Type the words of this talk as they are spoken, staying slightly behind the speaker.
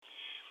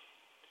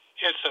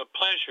It's a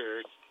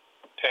pleasure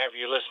to have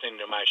you listening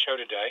to my show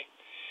today.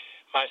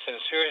 My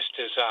sincerest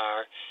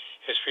desire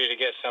is for you to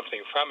get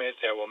something from it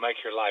that will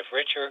make your life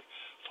richer,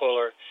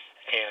 fuller,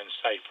 and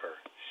safer.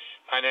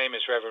 My name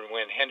is Reverend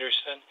Wynn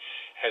Henderson.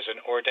 As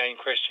an ordained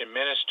Christian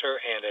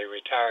minister and a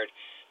retired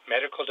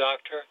medical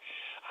doctor,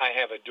 I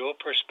have a dual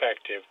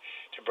perspective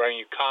to bring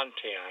you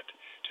content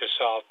to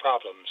solve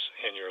problems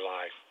in your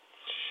life.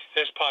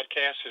 This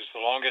podcast is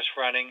the longest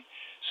running,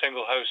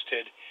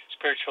 single-hosted,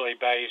 spiritually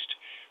based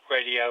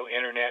radio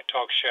internet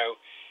talk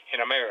show in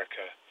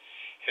America.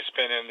 It's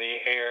been on the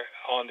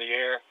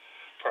air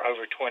for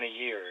over 20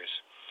 years.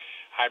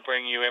 I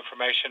bring you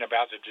information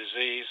about the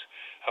disease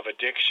of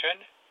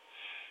addiction,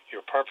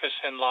 your purpose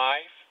in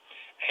life,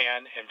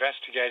 and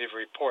investigative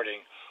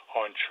reporting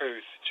on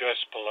truth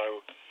just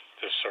below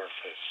the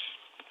surface.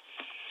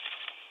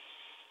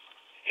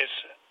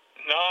 It's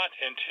not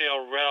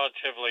until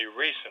relatively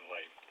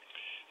recently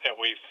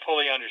that we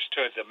fully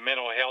understood the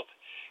mental health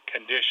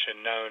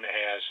condition known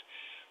as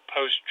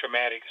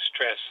post-traumatic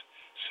stress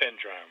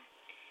syndrome,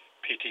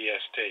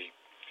 PTSD.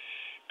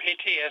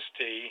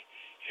 PTSD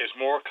is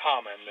more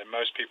common than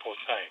most people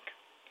think.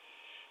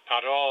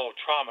 Not all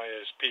trauma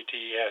is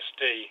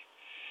PTSD,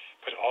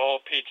 but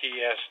all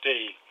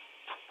PTSD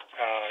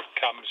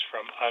comes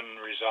from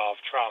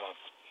unresolved trauma.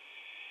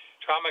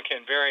 Trauma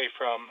can vary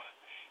from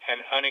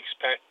an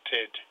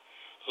unexpected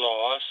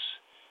loss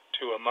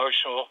to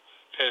emotional,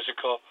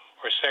 physical,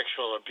 or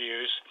sexual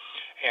abuse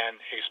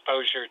and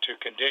exposure to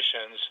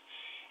conditions,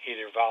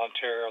 either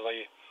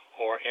voluntarily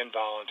or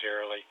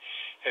involuntarily,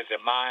 that the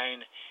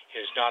mind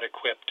is not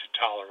equipped to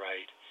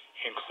tolerate,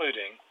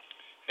 including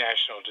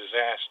national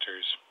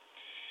disasters.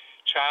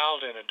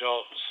 Child and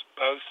adults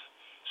both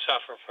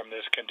suffer from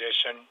this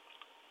condition.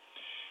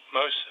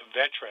 Most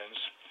veterans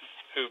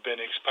who've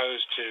been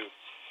exposed to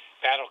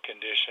battle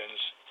conditions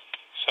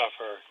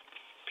suffer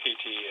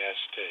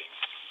PTSD.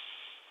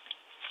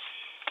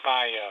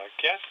 My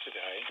guest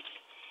today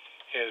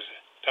is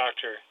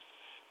Dr.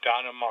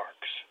 Donna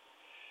Marks.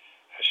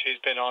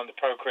 She's been on the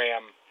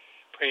program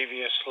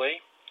previously,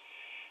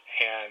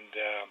 and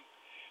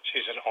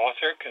she's an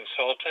author,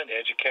 consultant,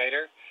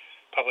 educator,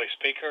 public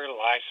speaker,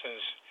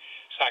 licensed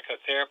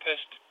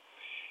psychotherapist,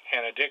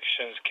 and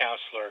addictions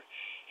counselor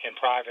in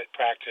private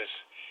practice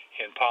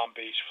in Palm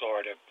Beach,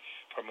 Florida,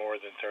 for more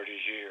than 30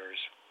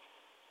 years.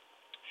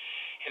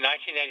 In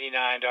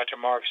 1989, Dr.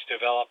 Marks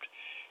developed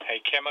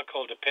a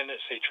chemical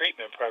dependency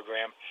treatment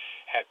program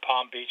at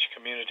Palm Beach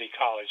Community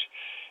College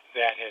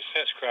that has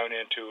since grown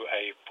into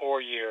a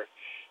 4-year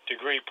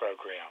degree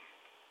program.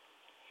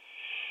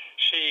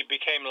 She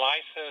became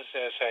licensed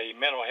as a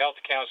mental health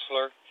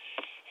counselor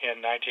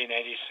in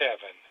 1987.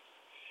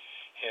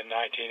 In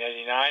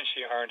 1989,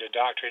 she earned a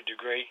doctorate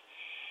degree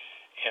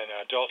in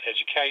adult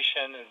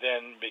education and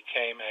then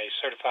became a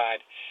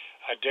certified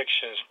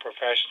addictions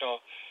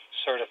professional,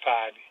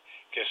 certified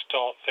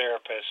Gestalt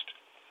therapist,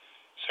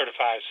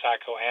 certified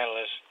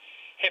psychoanalyst,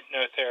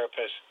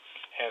 hypnotherapist,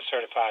 and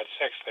certified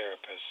sex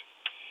therapist.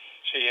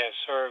 She has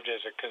served as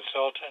a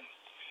consultant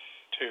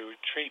to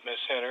treatment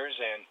centers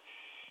and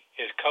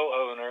is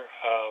co-owner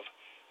of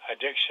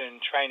Addiction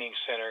Training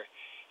Center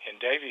in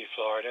Davie,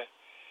 Florida,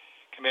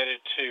 committed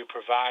to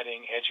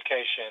providing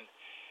education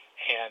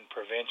and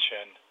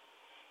prevention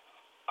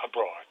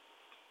abroad.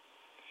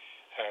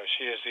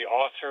 She is the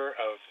author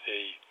of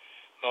the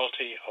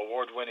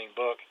multi-award-winning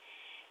book,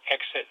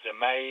 Exit the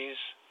Maze,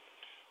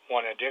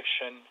 One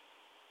Addiction,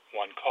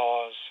 One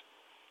Cause,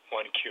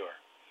 One Cure,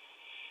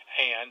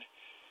 and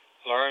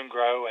Learn,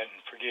 Grow, and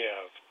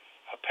Forgive,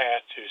 A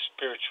Path to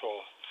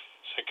Spiritual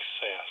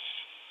Success.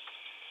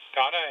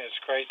 Donna, it's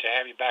great to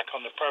have you back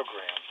on the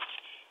program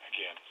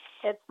again.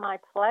 It's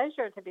my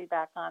pleasure to be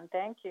back on.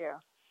 Thank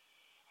you.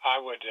 I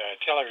would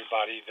tell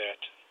everybody that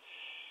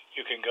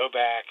you can go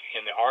back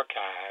in the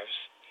archives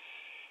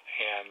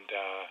and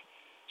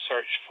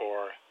search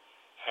for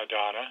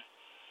Donna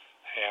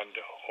and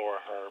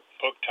or her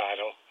book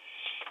title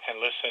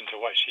and listen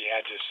to what she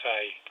had to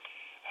say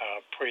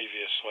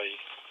previously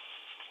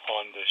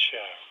on the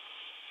show.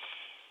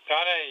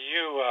 Donna,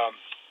 you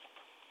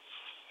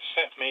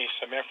sent me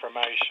some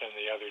information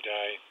the other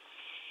day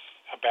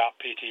about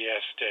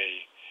PTSD,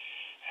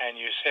 and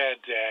you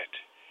said that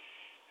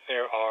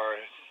there are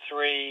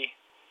 3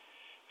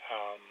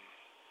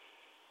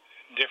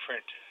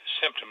 different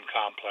symptom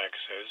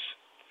complexes,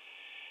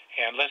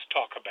 and let's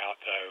talk about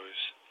those.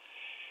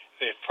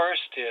 The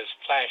first is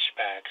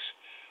flashbacks.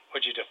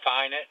 Would you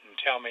define it and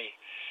tell me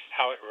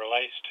how it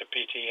relates to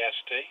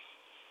PTSD?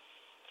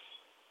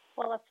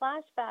 Well, a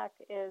flashback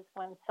is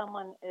when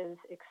someone is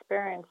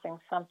experiencing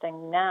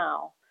something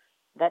now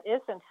that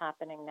isn't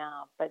happening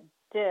now, but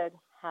did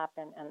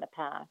happen in the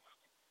past.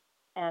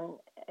 And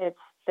it's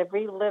the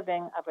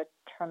reliving of a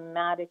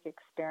traumatic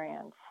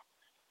experience.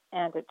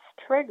 And it's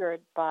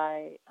triggered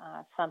by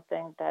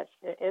something that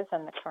is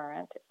in the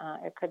current.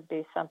 It could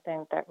be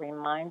something that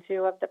reminds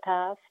you of the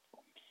past.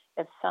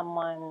 If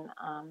someone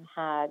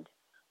had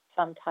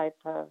some type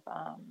of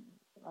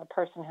a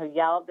person who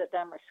yelled at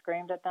them or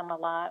screamed at them a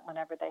lot.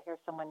 Whenever they hear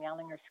someone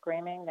yelling or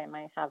screaming, they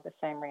may have the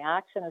same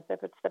reaction as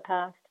if it's the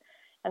past.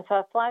 And so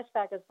a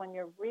flashback is when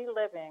you're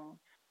reliving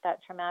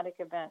that traumatic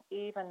event,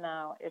 even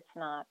though it's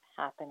not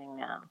happening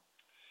now.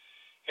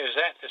 Is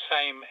that the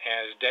same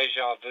as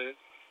deja vu?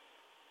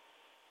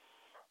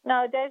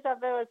 No, deja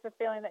vu is the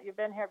feeling that you've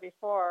been here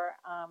before,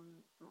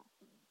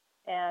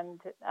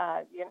 and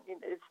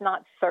it's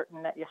not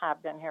certain that you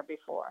have been here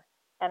before.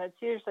 And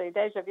it's usually,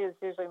 deja vu is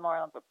usually more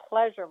of a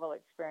pleasurable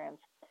experience.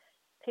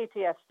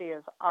 PTSD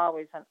is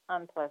always an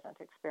unpleasant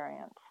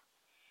experience.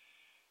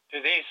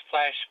 Do these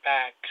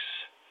flashbacks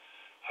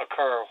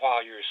occur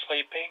while you're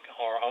sleeping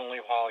or only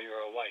while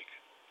you're awake?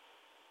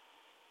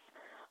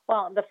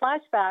 Well, the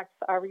flashbacks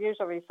are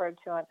usually referred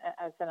to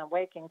as an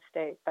awaking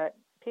state, but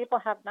people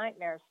have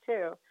nightmares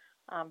too,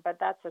 but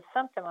that's a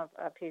symptom of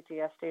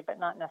PTSD, but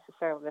not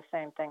necessarily the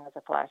same thing as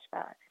a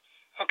flashback.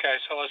 Okay,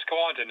 so let's go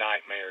on to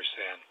nightmares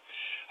then.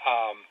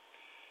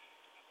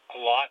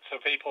 Lots of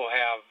people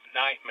have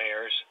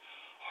nightmares.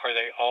 Are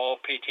they all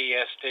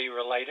PTSD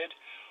related,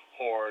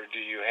 or do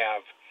you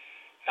have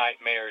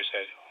nightmares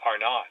that are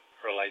not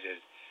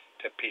related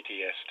to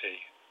PTSD?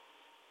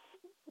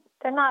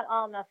 They're not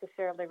all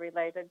necessarily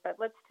related, but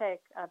let's take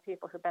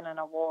people who've been in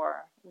a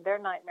war. Their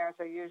nightmares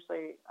are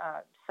usually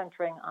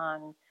centering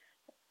on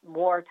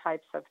war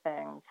types of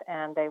things,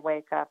 and they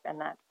wake up in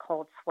that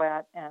cold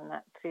sweat and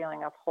that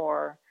feeling of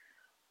horror.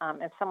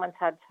 If someone's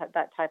had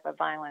that type of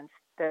violence,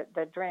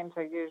 the dreams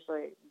are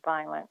usually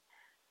violent.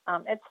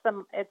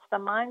 It's the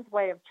mind's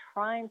way of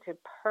trying to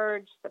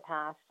purge the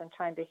past and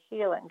trying to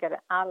heal it and get it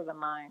out of the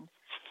mind.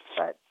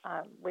 But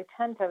we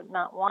tend to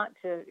not want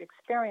to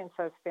experience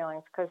those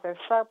feelings because they're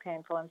so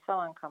painful and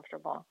so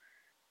uncomfortable.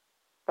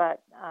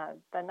 But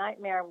the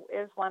nightmare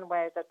is one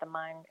way that the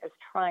mind is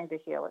trying to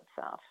heal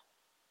itself.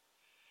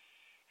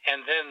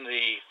 And then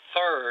the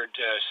third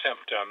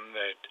symptom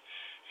that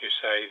you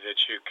say that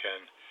you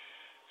can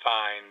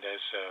find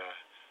as a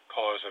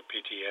cause of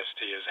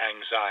PTSD is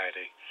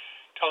anxiety.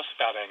 Tell us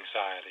about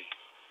anxiety.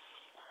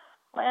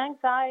 Well,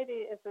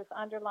 anxiety is this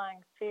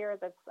underlying fear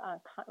that's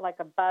like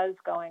a buzz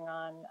going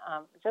on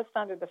just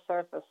under the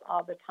surface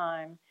all the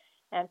time.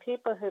 And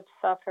people who've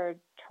suffered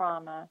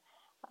trauma,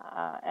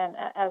 and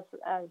as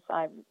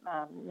I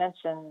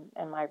mentioned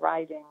in my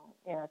writing,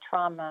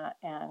 trauma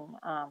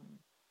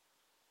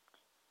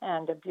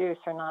and abuse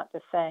are not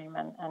the same,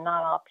 and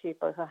not all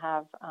people who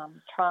have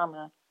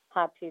trauma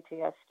have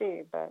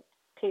PTSD, but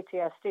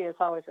PTSD is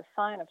always a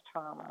sign of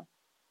trauma.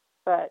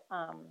 But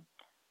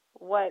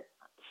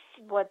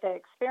what they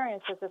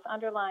experience is this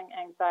underlying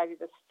anxiety,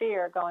 this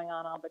fear going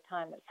on all the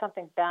time that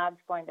something bad's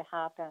going to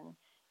happen.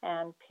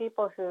 And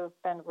people who've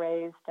been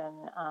raised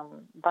in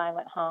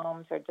violent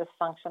homes or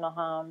dysfunctional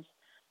homes,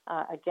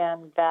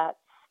 again, vets,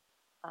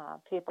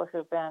 people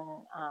who've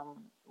been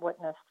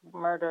witnessed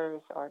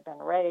murders or been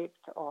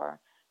raped, or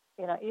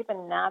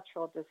even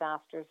natural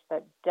disasters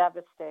that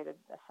devastated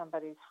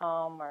somebody's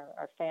home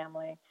or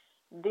family.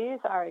 These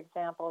are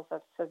examples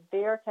of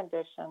severe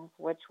conditions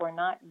which we're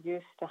not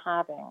used to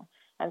having.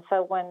 And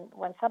so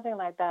when something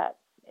like that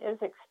is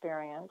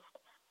experienced,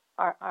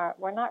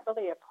 we're not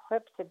really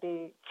equipped to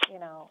be,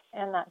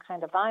 in that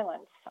kind of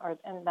violence or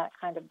in that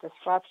kind of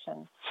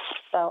disruption.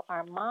 So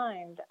our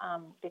mind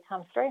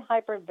becomes very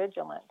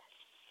hyper-vigilant,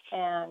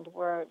 and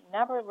we're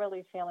never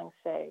really feeling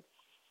safe.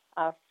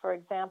 For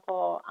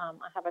example,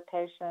 I have a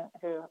patient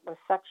who was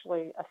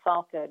sexually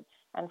assaulted,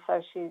 and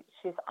so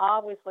she's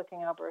always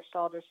looking over her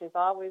shoulder. She's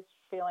always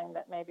feeling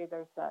that maybe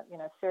there's a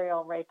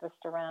serial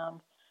rapist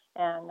around,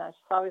 and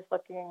she's always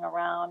looking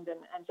around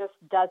and just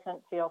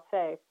doesn't feel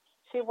safe.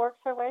 She works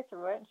her way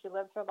through it, and she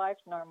lives her life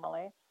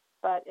normally,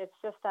 but it's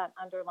just that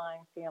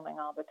underlying feeling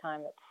all the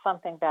time that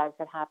something bad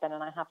could happen,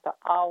 and I have to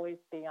always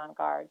be on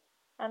guard.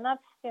 And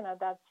that's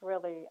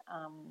really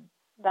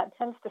that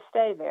tends to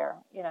stay there,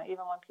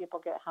 even when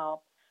people get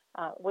help.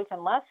 We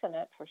can lessen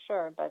it for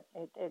sure, but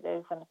it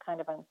is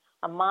kind of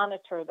a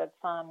monitor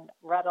that's on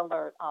red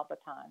alert all the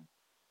time.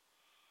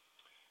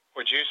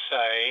 Would you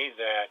say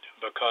that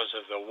because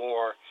of the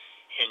war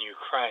in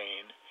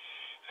Ukraine,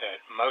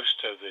 that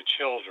most of the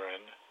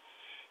children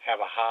have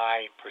a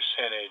high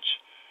percentage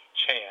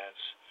chance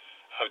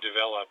of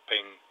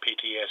developing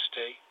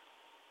PTSD?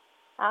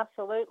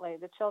 Absolutely,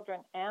 the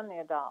children and the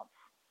adults.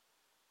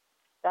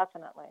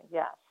 Definitely,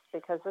 yes.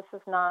 Because this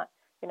is not,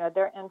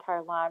 their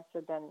entire lives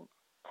have been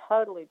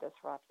totally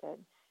disrupted,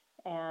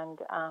 and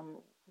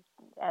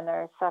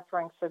they're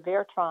suffering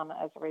severe trauma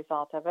as a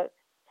result of it.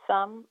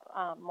 Some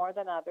more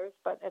than others,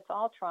 but it's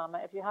all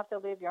trauma. If you have to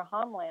leave your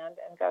homeland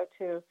and go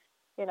to,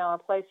 a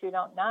place you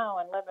don't know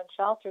and live in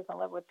shelters and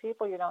live with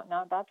people you don't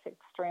know, that's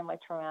extremely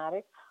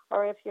traumatic.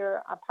 Or if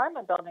your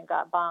apartment building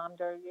got bombed,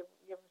 or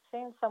you've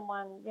seen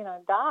someone,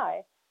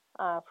 die.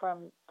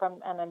 From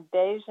an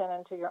invasion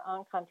into your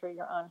own country,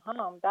 your own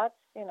home, that's,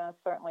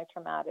 certainly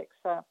traumatic.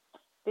 So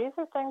these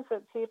are things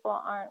that people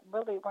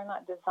we're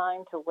not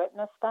designed to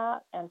witness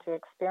that and to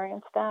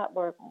experience that.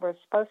 We're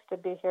supposed to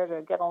be here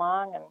to get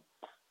along and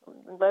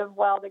live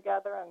well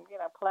together and,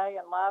 play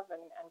and love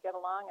and get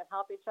along and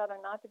help each other,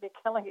 not to be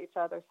killing each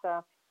other.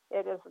 So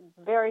it is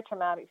very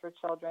traumatic for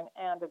children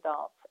and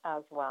adults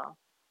as well.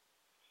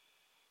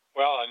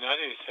 Well,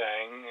 another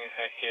thing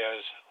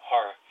is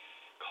our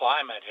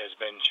climate has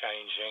been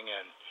changing,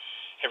 and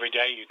every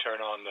day you turn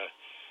on the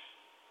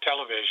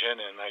television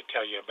and they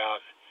tell you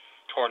about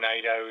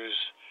tornadoes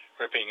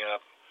ripping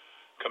up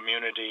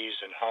communities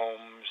and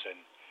homes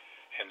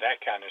and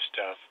that kind of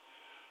stuff.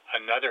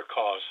 Another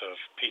cause of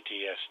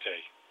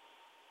PTSD.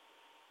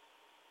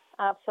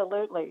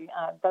 Absolutely.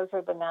 Those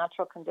are the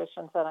natural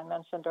conditions that I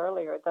mentioned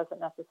earlier. It doesn't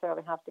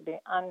necessarily have to be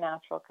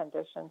unnatural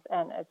conditions,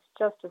 and it's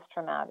just as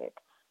traumatic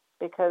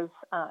because,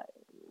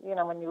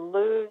 when you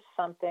lose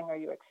something or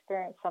you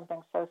experience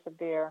something so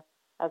severe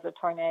as a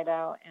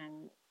tornado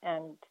and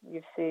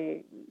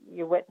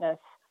you witness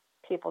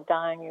people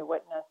dying, you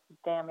witness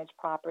damaged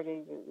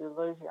property, you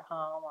lose your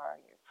home or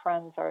your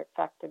friends are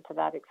affected to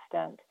that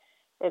extent,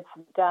 it's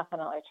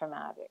definitely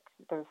traumatic.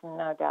 There's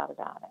no doubt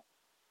about it.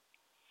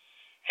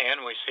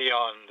 And we see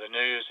on the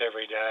news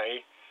every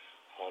day,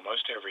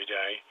 almost every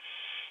day,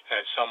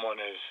 that someone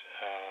has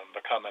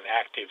become an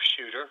active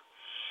shooter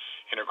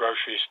in a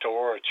grocery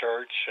store, a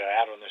church,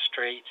 out on the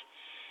street,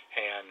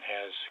 and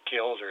has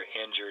killed or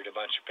injured a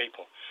bunch of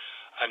people.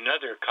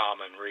 Another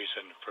common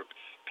reason for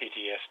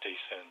PTSD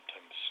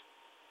symptoms.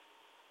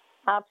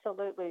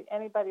 Absolutely.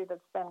 Anybody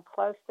that's been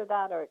close to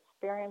that or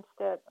experienced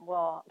it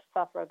will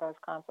suffer those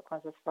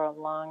consequences for a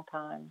long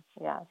time.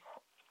 Yes,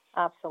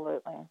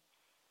 absolutely.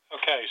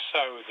 Okay,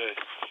 so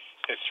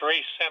the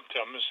three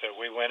symptoms that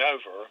we went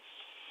over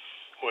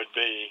would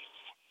be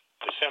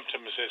the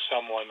symptoms that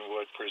someone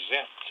would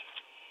present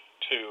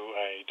to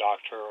a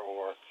doctor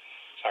or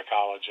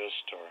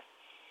psychologist or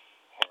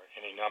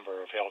any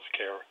number of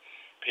healthcare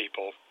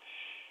people.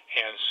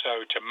 And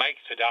so to make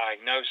the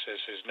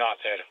diagnosis is not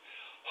that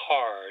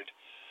hard.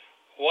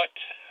 What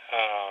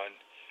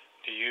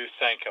do you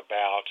think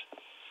about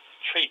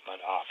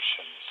treatment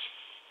options?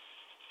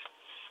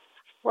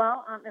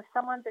 Well, if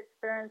someone's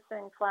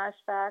experiencing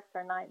flashbacks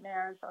or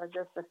nightmares or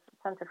just a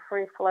sense of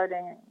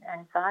free-floating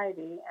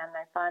anxiety and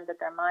they find that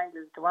their mind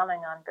is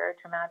dwelling on very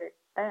traumatic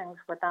things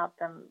without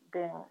them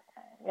being,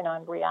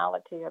 in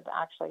reality of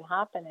actually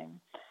happening,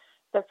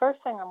 the first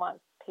thing I want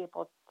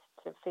people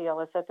to feel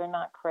is that they're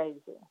not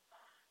crazy,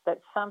 that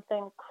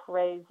something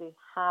crazy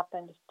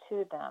happened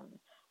to them.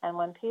 And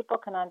when people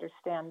can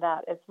understand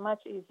that, it's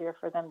much easier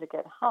for them to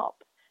get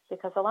help.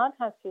 Because a lot of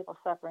times people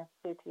suffering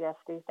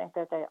PTSD think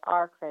that they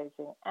are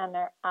crazy, and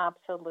they're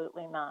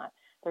absolutely not.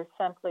 They're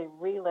simply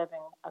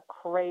reliving a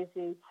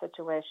crazy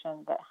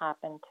situation that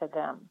happened to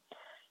them.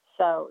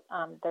 So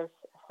there's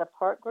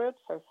support groups,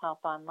 there's help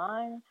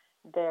online,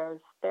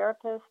 there's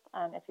therapists,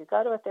 and if you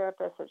go to a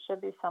therapist, it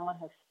should be someone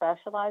who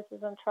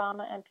specializes in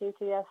trauma and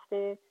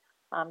PTSD.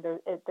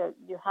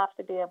 You have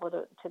to be able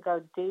to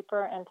go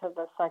deeper into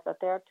the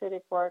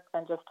psychotherapeutic work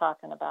than just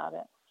talking about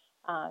it.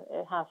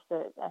 It has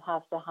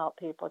to help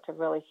people to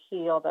really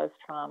heal those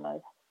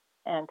traumas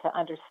and to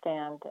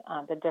understand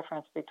the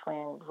difference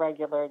between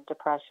regular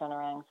depression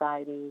or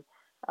anxiety,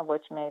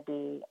 which may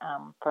be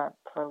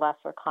for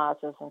lesser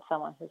causes, and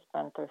someone who's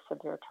been through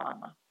severe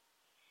trauma.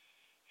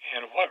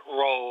 And what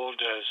role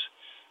does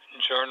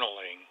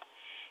journaling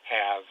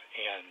have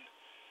in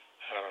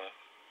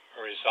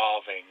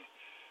resolving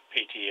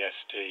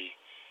PTSD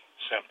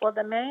symptoms? Well,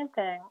 the main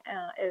thing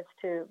is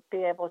to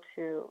be able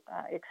to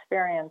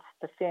experience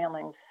the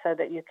feelings so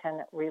that you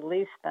can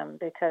release them,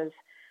 because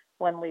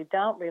when we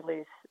don't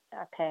release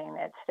pain,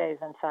 it stays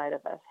inside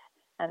of us.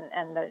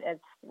 And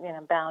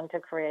it's bound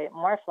to create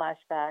more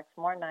flashbacks,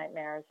 more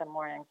nightmares, and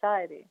more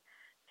anxiety.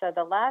 So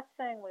the last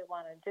thing we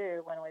want to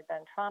do when we've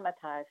been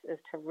traumatized is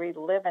to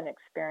relive an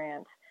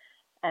experience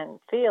and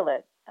feel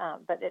it.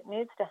 But it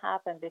needs to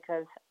happen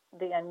because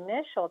the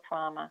initial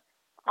trauma,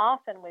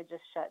 often we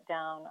just shut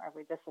down or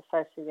we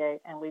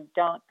disassociate and we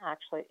don't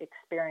actually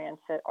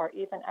experience it or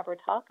even ever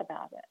talk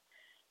about it.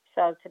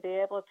 So to be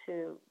able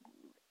to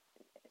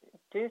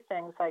do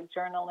things like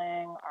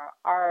journaling or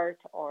art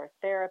or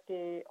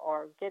therapy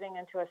or getting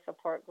into a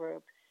support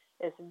group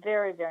is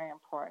very, very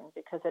important,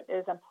 because it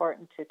is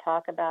important to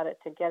talk about it,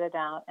 to get it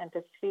out, and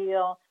to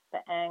feel the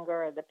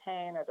anger or the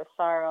pain or the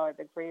sorrow or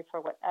the grief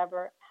or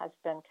whatever has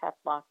been kept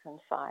locked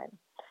inside.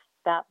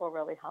 That will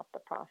really help the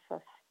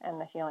process and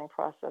the healing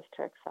process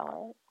to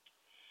accelerate.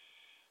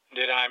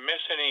 Did I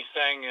miss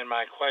anything in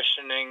my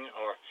questioning,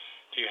 or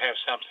do you have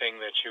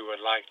something that you would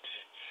like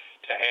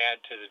to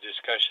add to the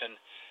discussion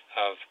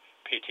of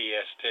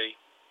PTSD?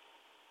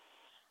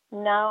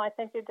 No, I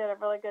think you did a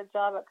really good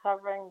job at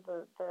covering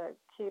the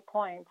key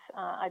points.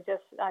 I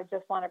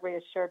just want to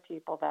reassure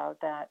people, though,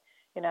 that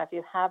if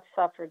you have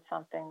suffered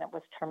something that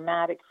was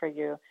traumatic for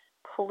you,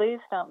 please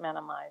don't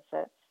minimize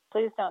it.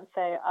 Please don't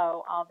say,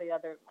 oh, all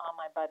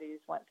my buddies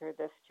went through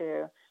this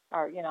too.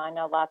 Or, I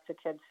know lots of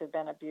kids who've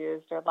been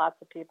abused, or lots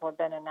of people have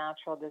been in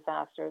natural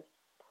disasters.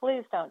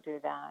 Please don't do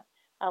that.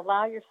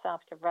 allow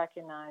yourself to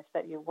recognize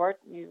that you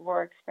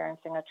were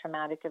experiencing a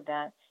traumatic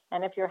event.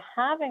 And if you're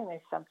having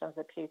these symptoms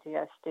of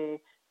PTSD,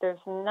 there's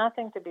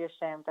nothing to be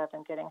ashamed of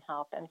in getting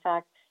help. In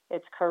fact,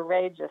 it's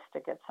courageous to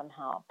get some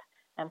help.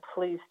 And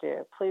please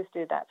do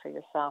that for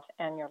yourself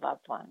and your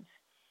loved ones.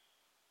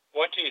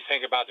 What do you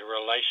think about the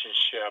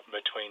relationship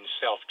between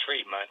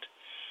self-treatment,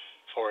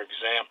 for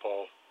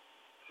example,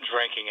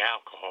 drinking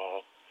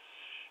alcohol,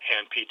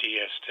 and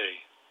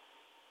PTSD?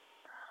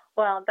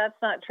 Well,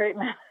 that's not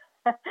treatment.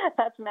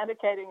 That's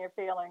medicating your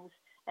feelings,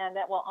 and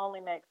that will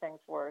only make things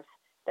worse.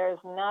 There's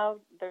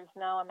no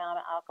amount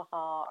of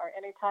alcohol or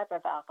any type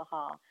of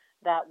alcohol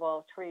that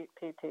will treat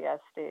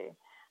PTSD.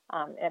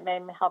 It may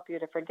help you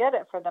to forget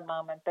it for the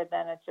moment, but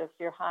then it's just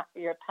you're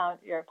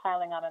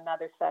piling on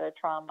another set of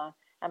trauma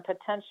and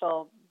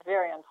potential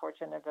very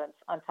unfortunate events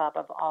on top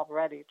of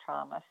already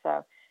trauma.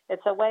 So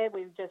it's a way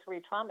we just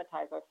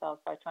re-traumatize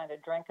ourselves by trying to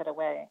drink it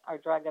away or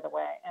drug it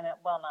away, and it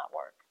will not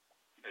work.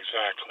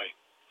 Exactly.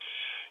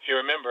 You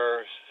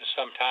remember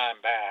some time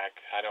back,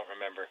 I don't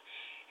remember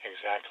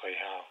exactly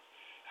how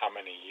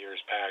many years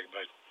back,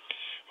 but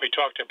we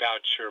talked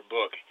about your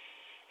book,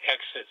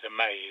 Exit the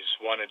Maze,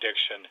 One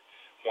Addiction,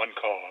 One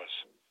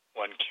Cause,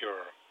 One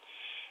Cure.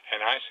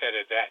 And I said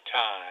at that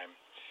time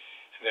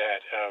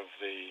that of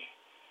the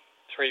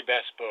 3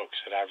 best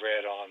books that I've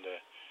read on the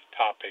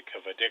topic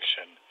of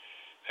addiction,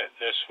 that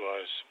this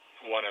was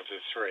one of the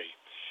 3,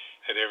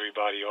 that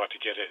everybody ought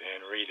to get it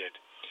and read it.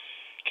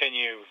 Can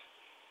you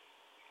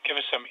give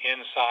us some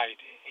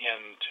insight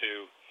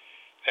into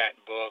that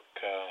book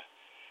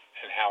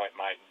and how it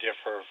might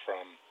differ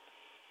from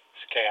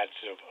scads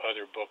of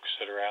other books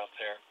that are out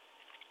there?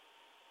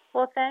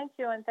 Well, thank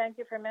you, and thank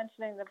you for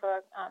mentioning the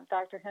book,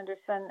 Dr.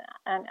 Henderson.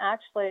 And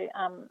actually,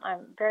 I'm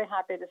very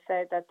happy to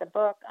say that the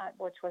book,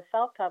 which was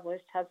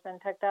self-published, has been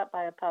picked up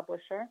by a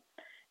publisher,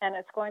 and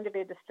it's going to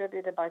be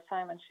distributed by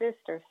Simon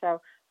Schuster.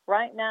 So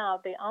right now,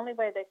 the only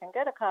way they can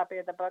get a copy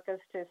of the book is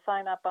to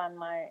sign up on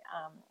my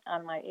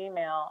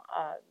email.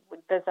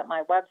 Visit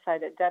my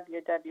website at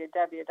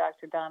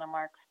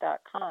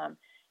www.drdonnamarks.com.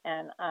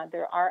 And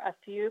there are a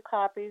few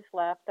copies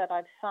left that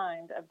I've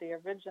signed of the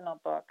original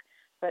book,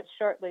 but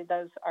shortly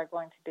those are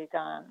going to be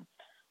gone.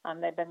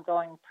 They've been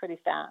going pretty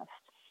fast.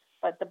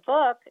 But the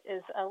book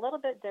is a little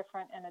bit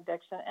different in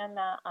addiction in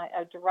that I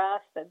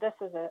address that this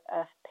is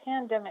a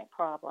pandemic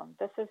problem.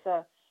 This is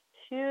a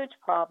huge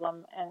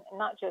problem, and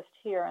not just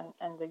here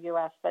in the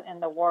U.S., but in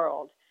the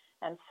world.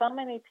 And so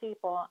many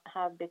people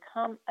have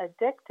become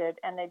addicted,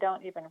 and they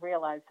don't even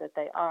realize that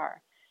they are.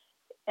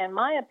 In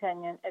my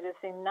opinion, it is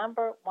the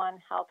number 1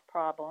 health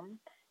problem.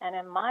 And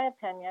in my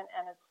opinion,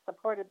 and it's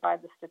supported by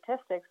the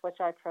statistics, which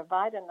I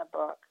provide in the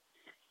book,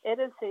 it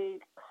is the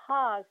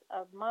cause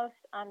of most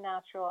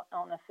unnatural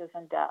illnesses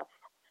and deaths.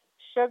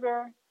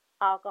 Sugar,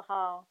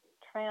 alcohol,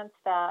 trans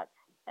fats,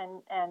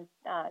 and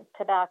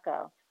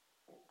tobacco.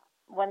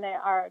 When they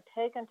are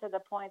taken to the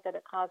point that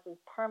it causes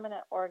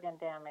permanent organ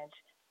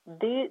damage,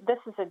 this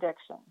is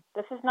addiction.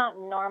 This is not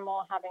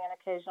normal having an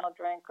occasional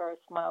drink or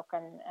smoke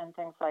and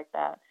things like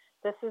that.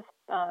 This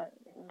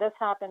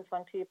happens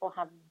when people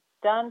have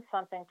done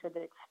something to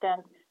the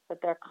extent that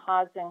they're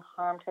causing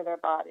harm to their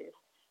bodies.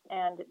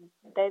 And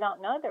they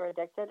don't know they're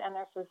addicted, and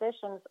their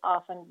physicians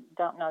often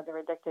don't know they're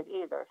addicted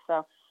either.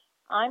 So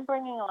I'm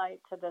bringing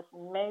light to this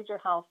major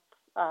health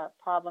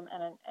problem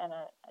in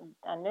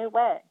a new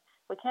way.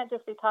 We can't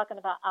just be talking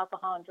about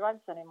alcohol and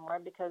drugs anymore,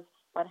 because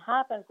what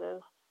happens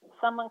is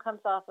someone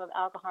comes off of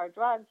alcohol or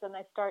drugs and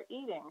they start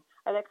eating,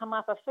 or they come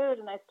off of food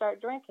and they start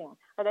drinking,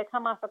 or they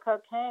come off of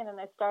cocaine and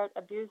they start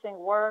abusing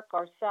work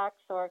or sex,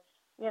 or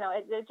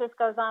it just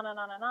goes on and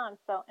on and on.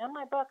 So in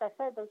my book, I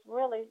said there's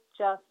really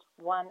just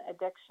one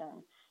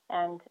addiction,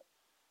 and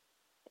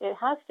it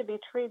has to be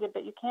treated,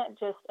 but you can't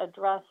just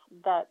address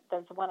that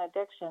there's one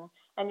addiction,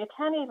 and you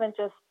can't even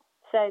just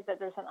say that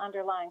there's an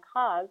underlying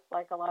cause,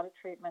 like a lot of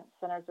treatment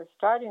centers are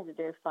starting to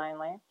do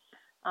finally,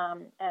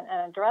 and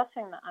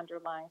addressing the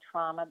underlying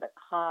trauma that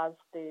caused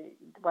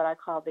what I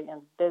call the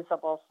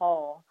invisible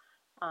hole,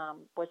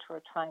 which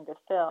we're trying to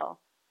fill.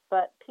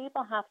 But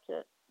people have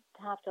to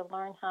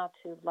learn how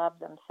to love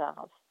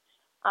themselves.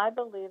 I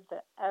believe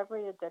that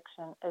every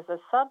addiction is a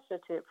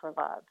substitute for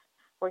love.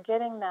 We're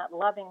getting that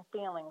loving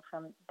feeling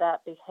from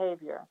that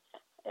behavior,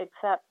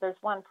 except there's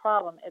one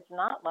problem. It's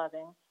not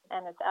loving,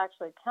 and it's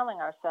actually killing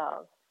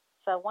ourselves.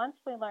 So once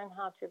we learn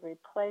how to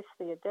replace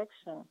the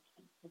addiction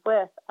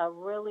with a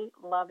really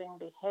loving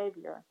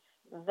behavior,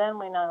 then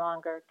we no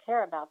longer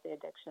care about the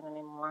addiction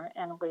anymore,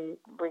 and we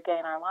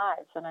regain our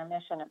lives and our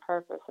mission and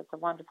purpose. It's a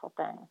wonderful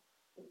thing.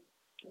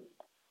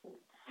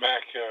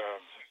 Back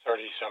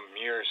 30-something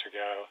years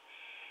ago,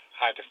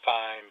 I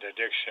defined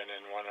addiction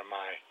in one of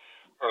my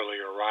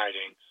earlier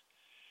writings,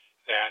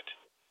 that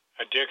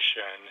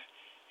addiction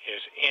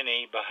is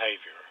any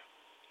behavior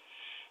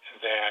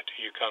that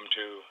you come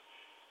to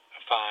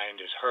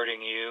find is hurting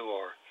you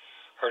or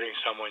hurting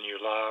someone you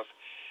love,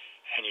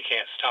 and you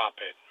can't stop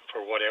it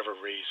for whatever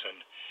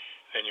reason,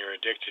 then you're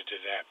addicted to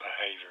that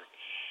behavior.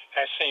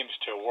 That seems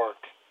to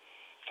work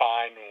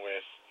fine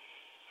with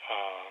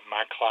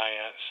my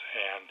clients,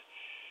 and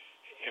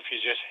if you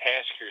just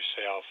ask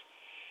yourself,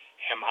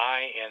 am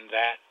I in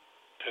that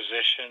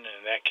position,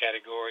 in that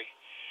category?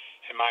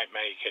 It might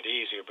make it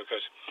easier,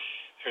 because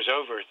there's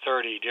over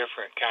 30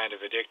 different kind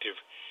of addictive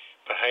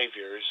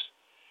behaviors,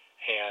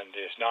 and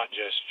it's not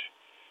just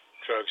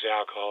drugs,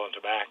 alcohol, and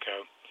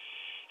tobacco.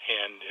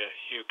 And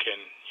you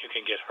can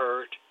get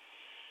hurt,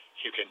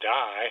 you can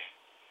die,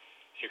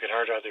 you can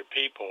hurt other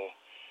people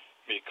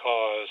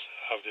because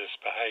of this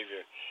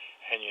behavior,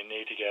 and you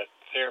need to get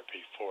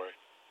therapy for it.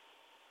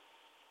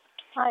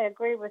 I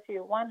agree with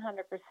you 100%,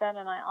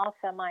 and I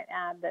also might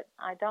add that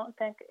I don't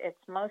think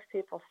it's most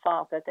people's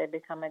fault that they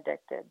become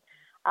addicted.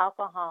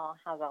 Alcohol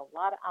has a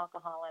lot of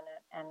alcohol in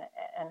it,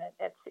 and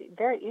it's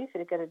very easy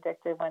to get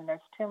addicted when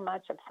there's too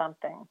much of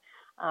something.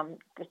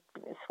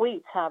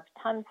 Sweets have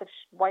tons of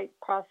white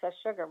processed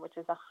sugar, which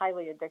is a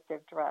highly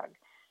addictive drug.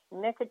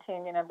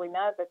 Nicotine, we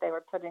know that they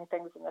were putting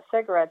things in the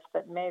cigarettes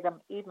that made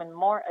them even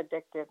more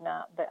addictive.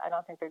 Now, I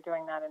don't think they're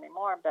doing that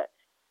anymore, but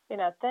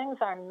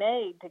things are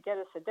made to get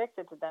us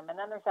addicted to them. And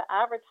then there's the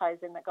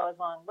advertising that goes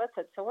along with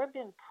it. So we're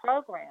being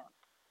programmed.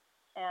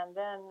 And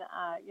then,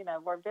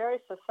 we're very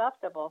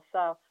susceptible.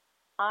 So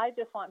I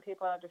just want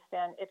people to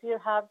understand, if you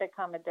have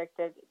become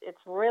addicted,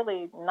 it's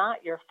really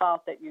not your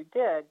fault that you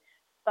did,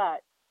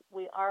 but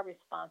we are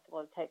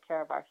responsible to take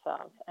care of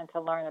ourselves and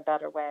to learn a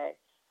better way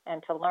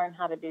and to learn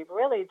how to be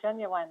really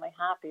genuinely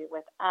happy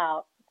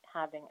without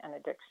having an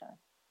addiction.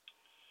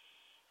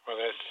 Well,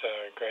 that's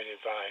great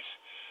advice.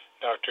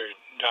 Dr.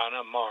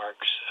 Donna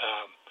Marks,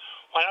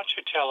 why don't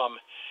you tell them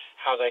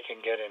how they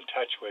can get in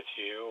touch with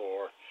you,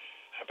 or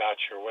about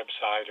your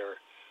website, or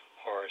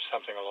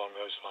something along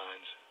those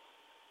lines?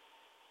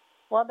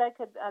 Well, they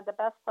could. The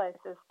best place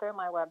is through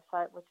my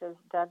website, which is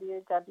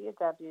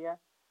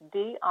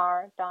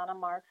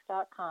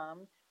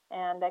www.drdonnamarks.com,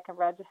 and they can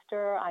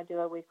register. I do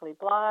a weekly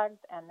blog,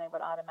 and they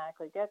would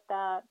automatically get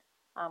that.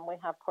 We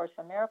have Course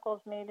in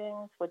Miracles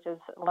meetings, which is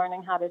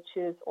learning how to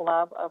choose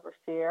love over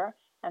fear.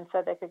 And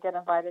so they could get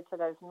invited to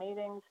those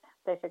meetings.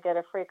 They could get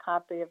a free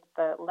copy of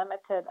the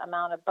limited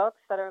amount of books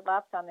that are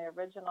left on the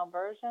original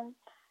version.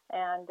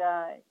 And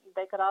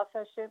they could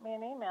also shoot me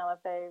an email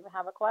if they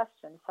have a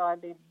question. So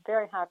I'd be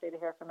very happy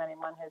to hear from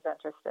anyone who's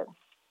interested.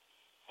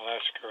 Well,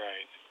 that's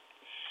great.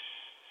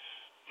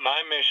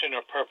 My mission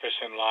or purpose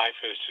in life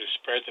is to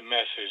spread the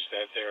message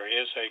that there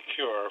is a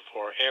cure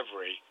for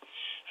every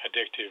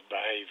addictive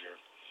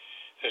behavior.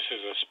 This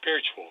is a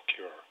spiritual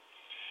cure.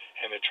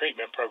 And the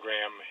treatment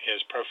program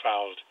is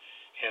profiled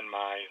in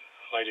my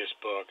latest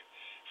book,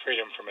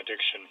 Freedom from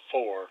Addiction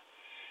 4,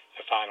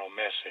 The Final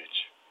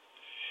Message.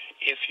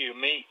 If you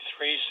meet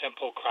 3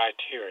 simple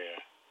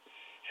criteria,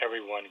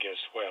 everyone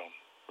gets well.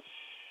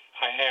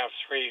 I have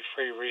 3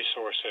 free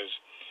resources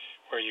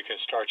where you can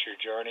start your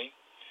journey.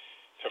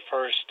 The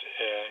first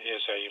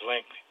is a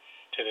link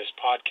to this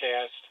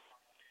podcast,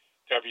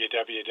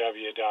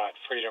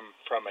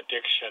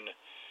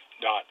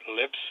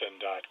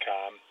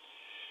 www.freedomfromaddiction.libsyn.com.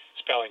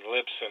 Spelling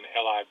Libsyn,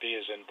 L-I-B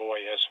as in boy,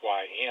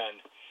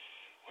 S-Y-N,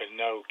 with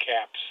no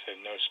caps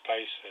and no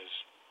spaces.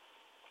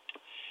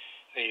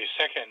 The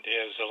second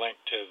is a link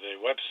to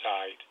the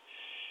website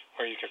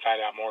where you can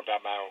find out more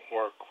about my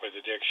work with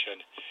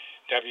addiction,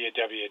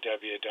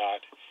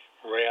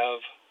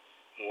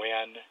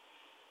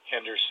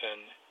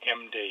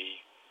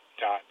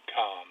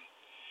 www.revwynhendersonmd.com.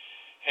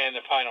 And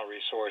the final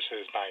resource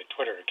is my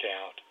Twitter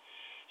account.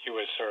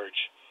 You would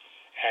search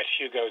at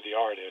Hugo the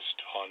Artist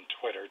on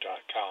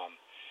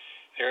Twitter.com.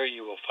 There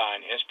you will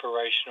find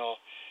inspirational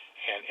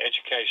and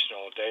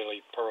educational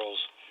daily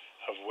pearls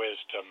of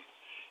wisdom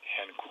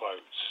and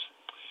quotes.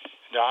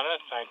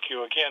 Donna, thank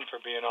you again for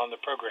being on the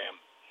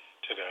program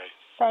today.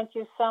 Thank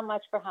you so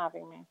much for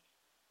having me.